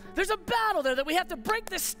battle. There's a battle there that we have to break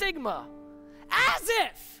this stigma. As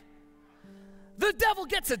if the devil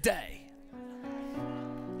gets a day.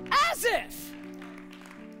 As if.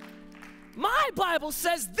 My Bible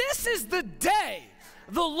says this is the day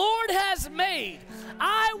the Lord has made.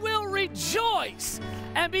 I will rejoice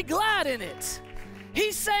and be glad in it.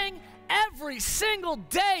 He's saying every single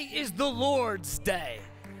day is the Lord's day.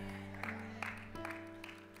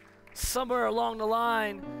 Somewhere along the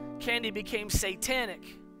line, candy became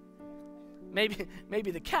satanic.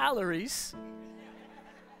 Maybe the calories.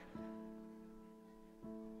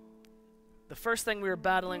 The first thing we were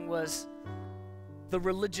battling was the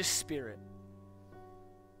religious spirit.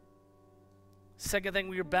 Second thing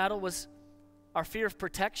we battled was our fear of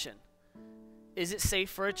protection. Is it safe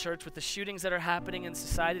for a church with the shootings that are happening in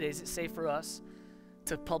society today? Is it safe for us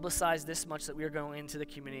to publicize this much that we are going into the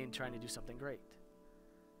community and trying to do something great?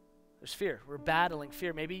 There's fear. We're battling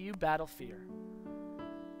fear. Maybe you battle fear.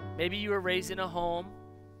 Maybe you were raised in a home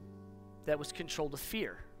that was controlled with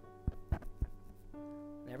fear.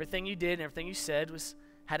 And everything you did and everything you said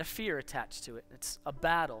had a fear attached to it. It's a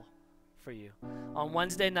battle for you. On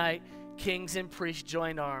Wednesday night, kings and priests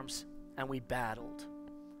joined arms and we battled.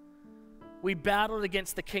 We battled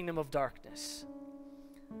against the kingdom of darkness.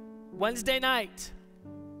 Wednesday night,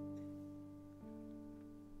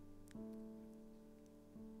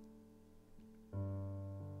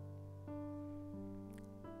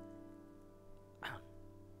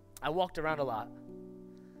 I walked around a lot.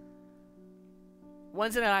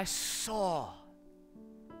 Wednesday night,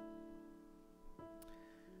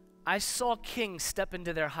 I saw kings step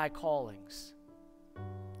into their high callings.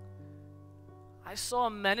 I saw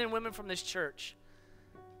men and women from this church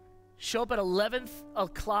show up at 11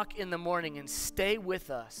 o'clock in the morning and stay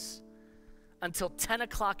with us until 10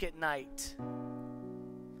 o'clock at night.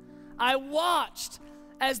 I watched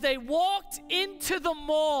as they walked into the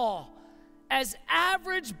mall as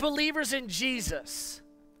average believers in Jesus,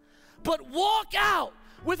 but walk out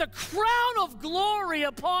with a crown of glory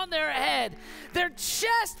upon their head, their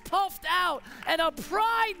chest puffed out, and a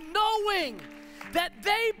pride knowing that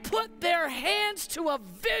they put their hands to a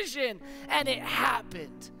vision and it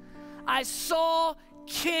happened. I saw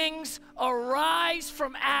kings arise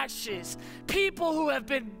from ashes, people who have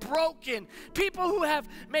been broken, people who have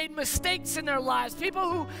made mistakes in their lives,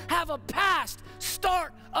 people who have a past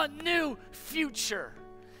start a new future.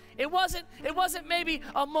 It wasn't maybe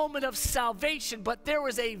a moment of salvation, but there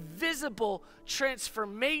was a visible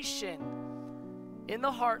transformation in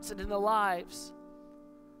the hearts and in the lives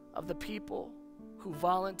of the people who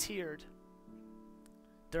volunteered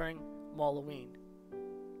during Halloween.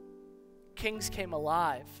 Kings came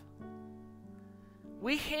alive.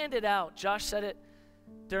 We handed out, Josh said it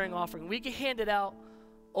during offering, we handed out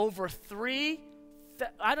over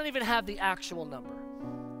I don't even have the actual number.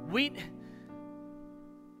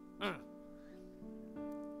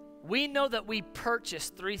 We know that we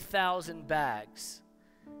purchased 3,000 bags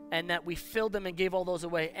and that we filled them and gave all those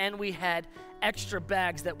away, and we had extra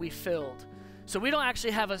bags that we filled. So we don't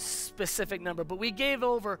actually have a specific number, but we gave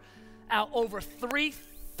out over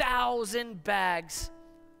 3,000 bags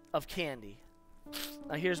of candy.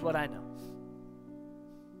 Now here's what I know.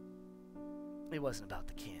 It wasn't about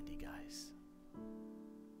the candy, guys.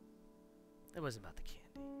 It wasn't about the candy.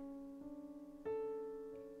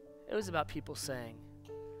 It was about people saying,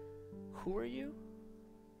 "Who are you?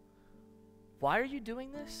 Why are you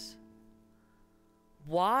doing this?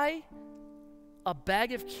 Why a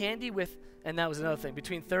bag of candy with," and that was another thing,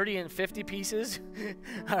 between 30 and 50 pieces.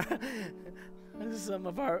 Some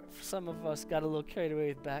of us got a little carried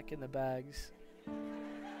away back in the bags.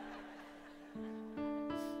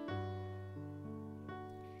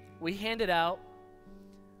 We handed out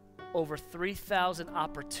over 3,000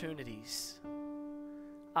 opportunities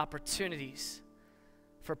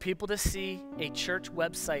for people to see a church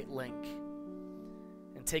website link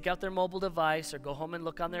and take out their mobile device or go home and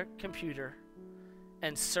look on their computer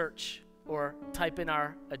and search or type in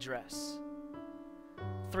our address.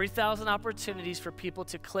 3,000 opportunities for people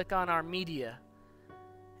to click on our media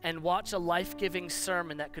and watch a life-giving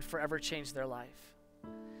sermon that could forever change their life.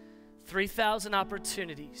 3,000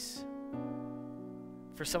 opportunities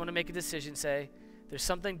for someone to make a decision, say, there's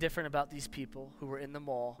something different about these people who were in the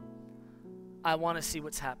mall. I want to see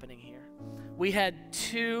what's happening here. We had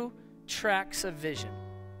 2 tracks of vision.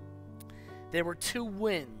 There were 2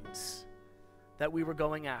 wins that we were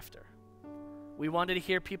going after. We wanted to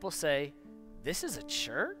hear people say, "This is a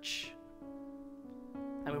church?"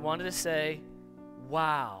 And we wanted to say,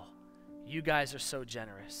 "Wow, you guys are so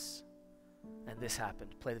generous." And this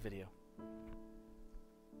happened. Play the video.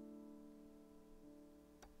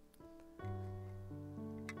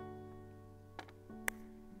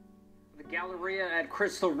 Galleria at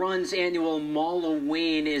Crystal Run's annual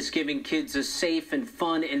Malloween is giving kids a safe and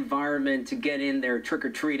fun environment to get in there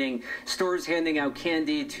trick-or-treating. Stores handing out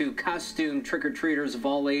candy to costume trick-or-treaters of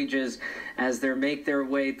all ages as they make their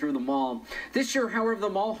way through the mall. This year, however, the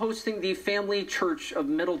mall hosting the Family Church of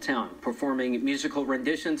Middletown, performing musical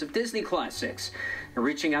renditions of Disney classics. And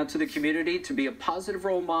reaching out to the community to be a positive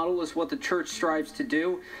role model is what the church strives to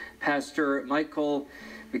do. Pastor Michael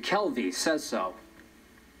McKelvey says so.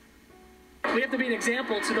 We have to be an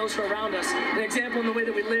example to those who are around us, an example in the way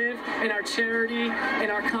that we live, in our charity, in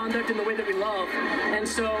our conduct, in the way that we love. And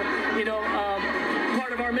so,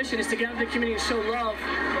 part of our mission is to get out in the community and show love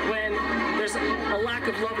when there's a lack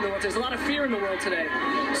of love in the world. There's a lot of fear in the world today.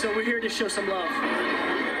 So we're here to show some love.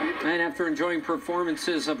 And after enjoying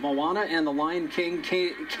performances of Moana and the Lion King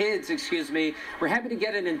kids, we're happy to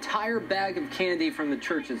get an entire bag of candy from the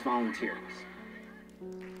church's volunteers.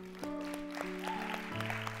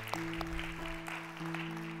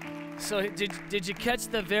 So did you catch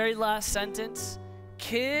the very last sentence?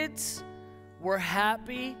 Kids were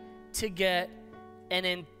happy to get an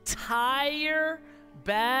entire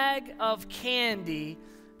bag of candy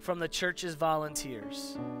from the church's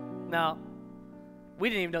volunteers. Now, we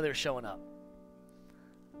didn't even know they were showing up.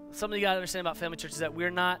 Something you got to understand about Family Church is that we're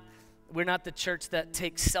not the church that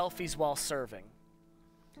takes selfies while serving.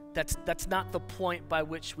 That's not the point by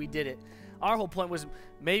which we did it. Our whole point was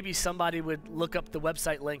maybe somebody would look up the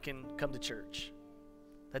website link and come to church.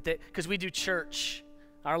 Because we do church,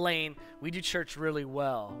 our lane, we do church really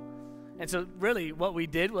well. And so really what we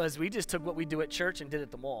did was we just took what we do at church and did it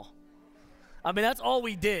at the mall. I mean, that's all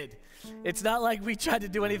we did. It's not like we tried to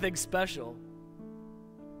do anything special.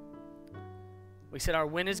 We said our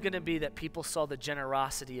win is going to be that people saw the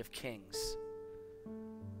generosity of kings.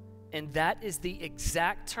 And that is the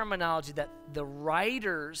exact terminology that the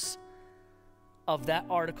writers of that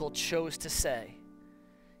article chose to say.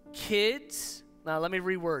 Kids, now let me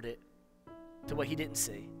reword it to what he didn't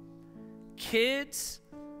see. Kids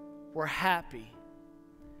were happy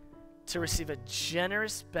to receive a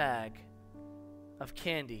generous bag of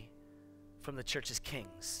candy from the church's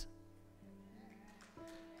kings.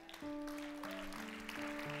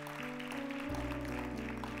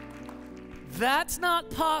 That's not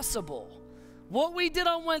possible. What we did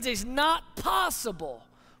on Wednesday is not possible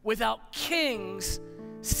without kings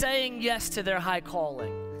saying yes to their high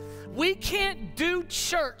calling. We can't do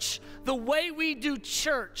church the way we do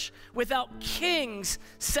church without kings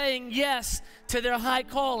saying yes to their high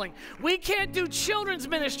calling. We can't do children's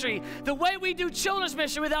ministry the way we do children's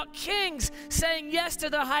ministry without kings saying yes to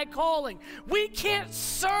their high calling. We can't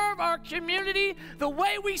serve our community the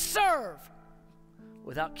way we serve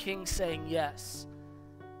without kings saying yes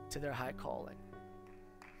to their high calling.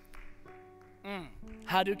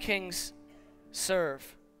 How do kings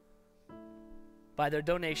serve? By their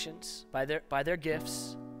donations, by their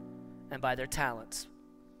gifts, and by their talents.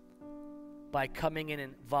 By coming in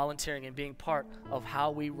and volunteering and being part of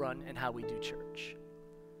how we run and how we do church.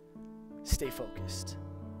 Stay focused.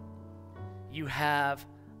 You have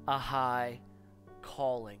a high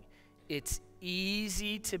calling. It's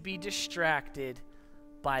easy to be distracted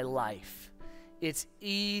by life. It's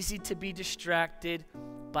easy to be distracted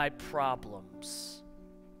by problems.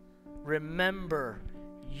 Remember,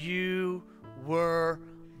 you were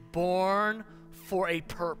born for a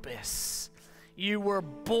purpose. You were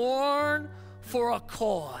born for a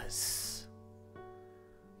cause.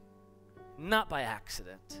 Not by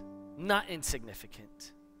accident, not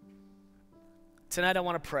insignificant. Tonight I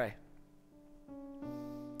want to pray.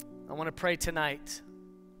 I want to pray tonight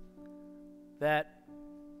that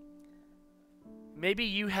maybe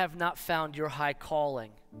you have not found your high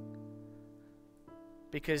calling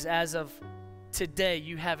because as of today,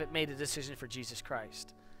 you haven't made a decision for Jesus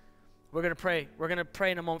Christ. We're going to pray. We're going to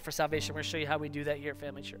pray in a moment for salvation. We're going to show you how we do that here at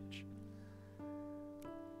Family Church.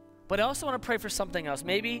 But I also want to pray for something else.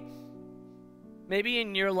 Maybe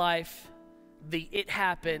in your life, the "it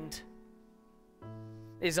happened"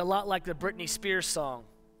 is a lot like the Britney Spears song.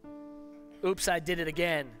 Oops, I did it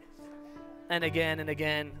again, and again, and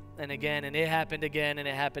again, and again, and it happened again, and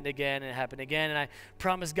it happened again, and it happened again, and I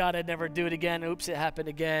promised God I'd never do it again. Oops, it happened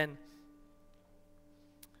again.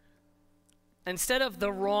 Instead of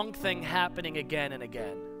the wrong thing happening again and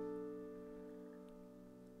again,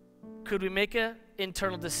 could we make an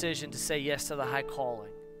internal decision to say yes to the high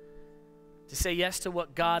calling? To say yes to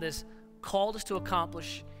what God has called us to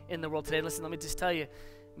accomplish in the world today? Listen, let me just tell you,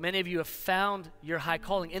 many of you have found your high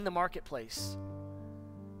calling in the marketplace,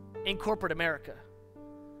 in corporate America,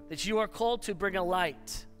 that you are called to bring a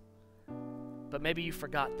light, but maybe you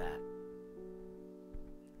forgot that.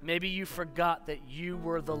 Maybe you forgot that you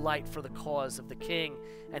were the light for the cause of the King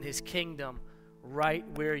and his kingdom right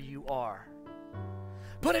where you are.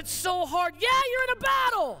 But it's so hard. Yeah, you're in a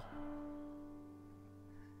battle.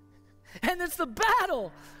 And it's the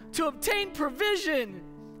battle to obtain provision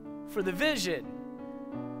for the vision.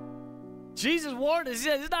 Jesus warned us, he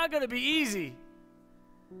said, it's not going to be easy.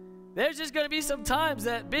 There's just going to be some times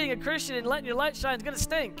that being a Christian and letting your light shine is going to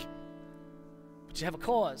stink. But you have a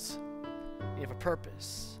cause. You have a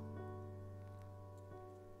purpose.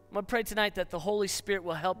 I'm going to pray tonight that the Holy Spirit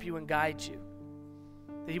will help you and guide you,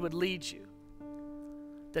 that he would lead you.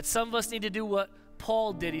 That some of us need to do what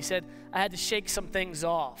Paul did. He said, I had to shake some things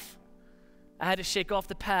off. I had to shake off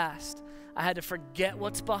the past. I had to forget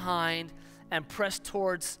what's behind and press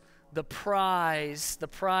towards the prize. The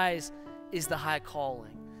prize is the high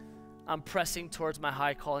calling. I'm pressing towards my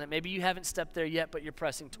high calling. Maybe you haven't stepped there yet, but you're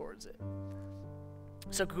pressing towards it.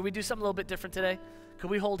 So could we do something a little bit different today? Could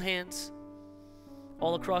we hold hands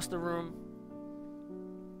all across the room?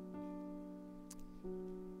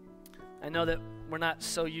 I know that we're not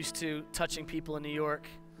so used to touching people in New York,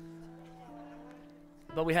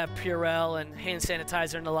 but we have Purell and hand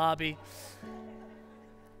sanitizer in the lobby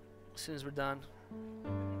as soon as we're done.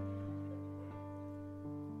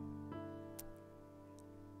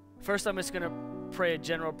 First, I'm just going to pray a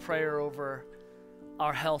general prayer over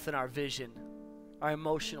our health and our vision, our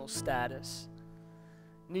emotional status.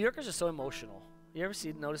 New Yorkers are so emotional. You ever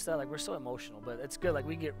notice that? Like, we're so emotional, but it's good. Like,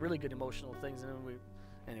 we get really good emotional things, and then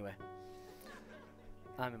anyway,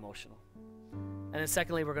 I'm emotional. And then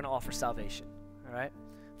secondly, we're going to offer salvation, all right?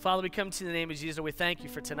 Father, we come to you in the name of Jesus, and we thank you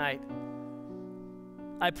for tonight.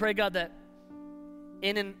 I pray, God, that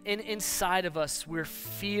inside of us, we're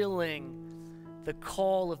feeling the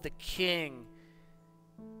call of the King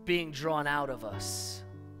being drawn out of us.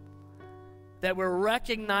 That we're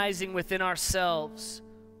recognizing within ourselves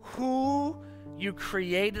who you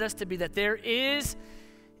created us to be, that there is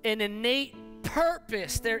an innate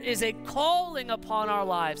purpose, there is a calling upon our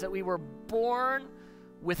lives, that we were born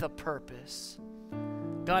with a purpose.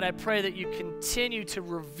 God, I pray that you continue to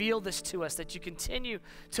reveal this to us, that you continue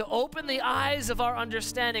to open the eyes of our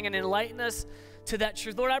understanding and enlighten us to that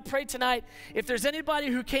truth. Lord, I pray tonight, if there's anybody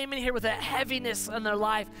who came in here with a heaviness in their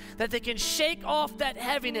life, that they can shake off that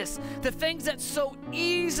heaviness, the things that so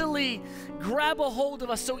easily grab a hold of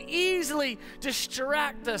us, so easily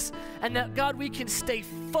distract us, and that, God, we can stay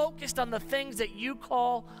focused on the things that you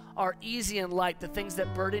call are easy and light, the things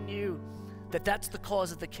that burden you, that's the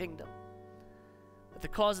cause of the kingdom. That the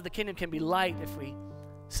cause of the kingdom can be light if we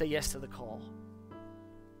say yes to the call.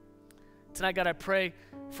 Tonight, God, I pray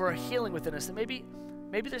for a healing within us. And maybe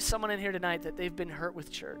there's someone in here tonight that they've been hurt with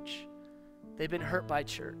church. They've been hurt by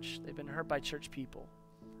church. They've been hurt by church people.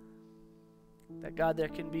 That, God, there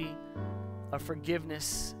can be a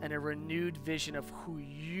forgiveness and a renewed vision of who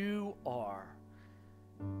you are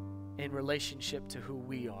in relationship to who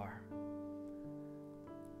we are.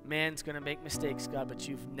 Man's going to make mistakes, God, but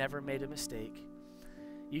you've never made a mistake.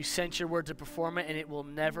 You sent your word to perform it, and it will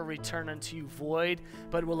never return unto you void,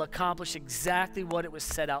 but it will accomplish exactly what it was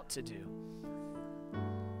set out to do.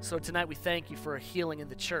 So tonight we thank you for a healing in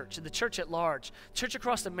the church at large, church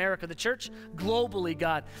across America, the church globally,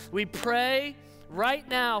 God. We pray right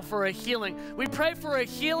now for a healing. We pray for a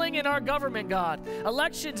healing in our government, God.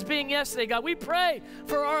 Elections being yesterday, God. We pray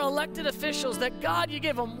for our elected officials that, God, you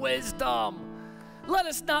give them wisdom. Let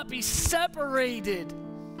us not be separated.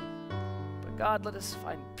 God, let us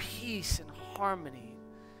find peace and harmony.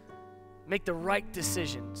 Make the right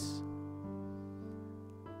decisions.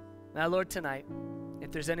 Now, Lord, tonight,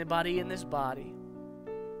 if there's anybody in this body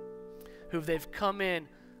who they've come in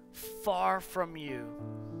far from you,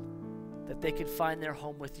 that they can find their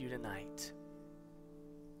home with you tonight.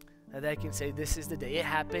 That they can say, this is the day. It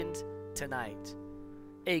happened tonight.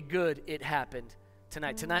 It happened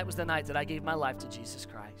tonight. Tonight was the night that I gave my life to Jesus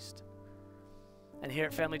Christ. And here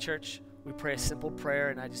at Family Church, we pray a simple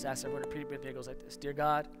prayer, and I just ask everyone to repeat it. It goes like this. Dear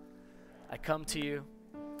God, I come to you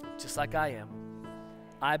just like I am.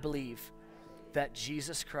 I believe that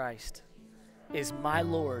Jesus Christ is my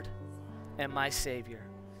Lord and my Savior.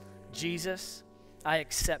 Jesus, I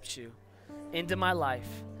accept you into my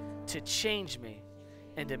life to change me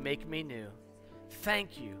and to make me new.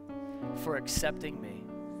 Thank you for accepting me.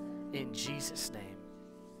 In Jesus' name,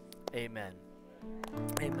 amen.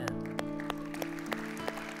 Amen.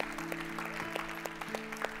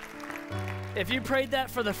 If you prayed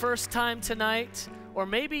that for the first time tonight, or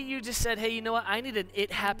maybe you just said, hey, you know what, I need an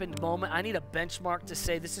it happened moment. I need a benchmark to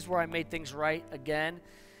say this is where I made things right again.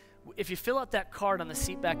 If you fill out that card on the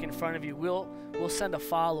seat back in front of you, we'll send a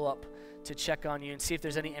follow-up to check on you and see if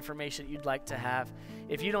there's any information that you'd like to have.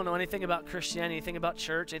 If you don't know anything about Christianity, anything about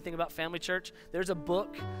church, anything about Family Church, there's a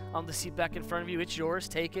book on the seat back in front of you. It's yours.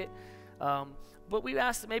 Take it. But we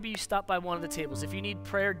ask that maybe you stop by one of the tables. If you need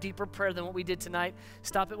prayer, deeper prayer than what we did tonight,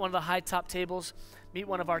 stop at one of the high top tables. Meet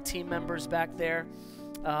one of our team members back there.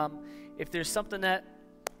 If there's something that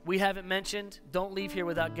we haven't mentioned, don't leave here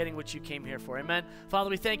without getting what you came here for. Amen. Father,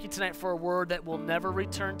 we thank you tonight for a word that will never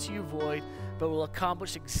return to you void, but will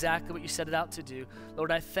accomplish exactly what you set it out to do.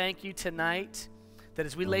 Lord, I thank you tonight that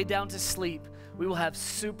as we lay down to sleep, we will have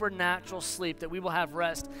supernatural sleep, that we will have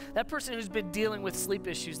rest. That person who's been dealing with sleep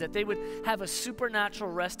issues, that they would have a supernatural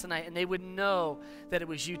rest tonight, and they would know that it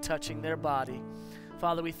was you touching their body.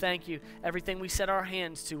 Father, we thank you. Everything we set our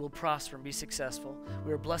hands to will prosper and be successful.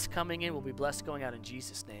 We are blessed coming in. We'll be blessed going out in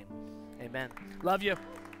Jesus' name. Amen. Love you.